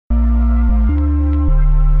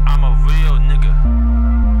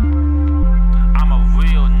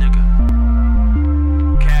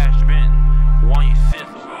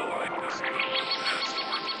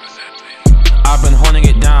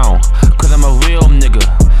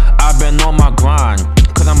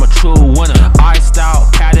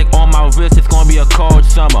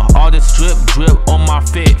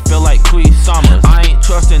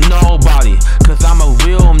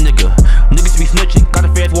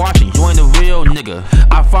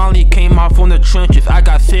trenches, I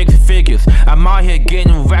got 6 figures. I'm out here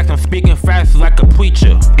getting racks, I'm speaking fast like a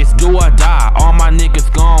preacher. It's do or die, all my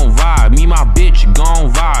niggas gon' ride. Me, my bitch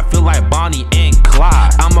gon' ride, feel like Bonnie and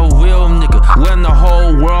Clyde. I'm a real nigga, letting the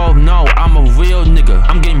whole world know I'm a real nigga.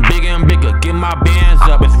 I'm getting bigger and bigger, get my bands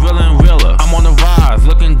up, it's real and realer. I'm on the rise,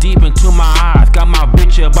 looking deep into my eyes. Got my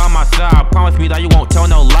bitch here by my side, promise me that you won't tell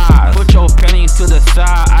no lies. Put your pennies to the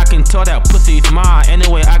side, I can tell that pussy's mine.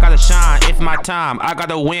 Anyway, I gotta shine, it's my time, I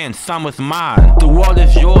gotta win, summer's mine. The world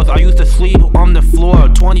is yours, I used to sleep on the floor.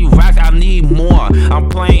 20 racks, I need more, I'm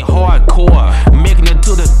playing hardcore, making it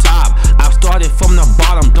to the top. I've started from the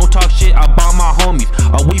bottom, don't talk shit about my homies,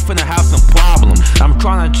 or we finna have some problems. I'm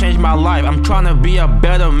trying to change my life, I'm trying to be a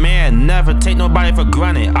better man. Never take nobody for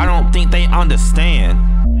granted, I don't think they understand.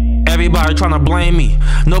 Everybody tryna blame me,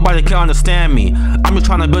 nobody can understand me. I'm just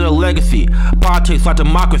tryna build a legacy, politics like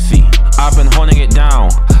democracy. I've been holding it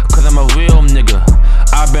down, cause I'm a real nigga.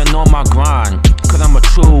 I've been on my grind, cause I'm a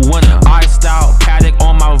true winner. Iced out, paddock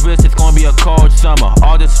on my wrist, it's gonna be a cold summer.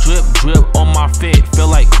 All this drip on my fit, feel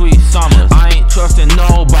like Cree Summers. I ain't trusting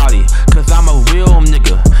nobody, cause I'm a real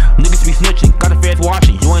nigga. Niggas be snitching, got the feds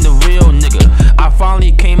watching, you ain't a real nigga. I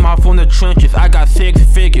finally came out from the trenches, I got 6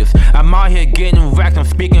 figures. I'm out here getting racks, I'm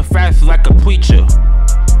speaking fast like a preacher.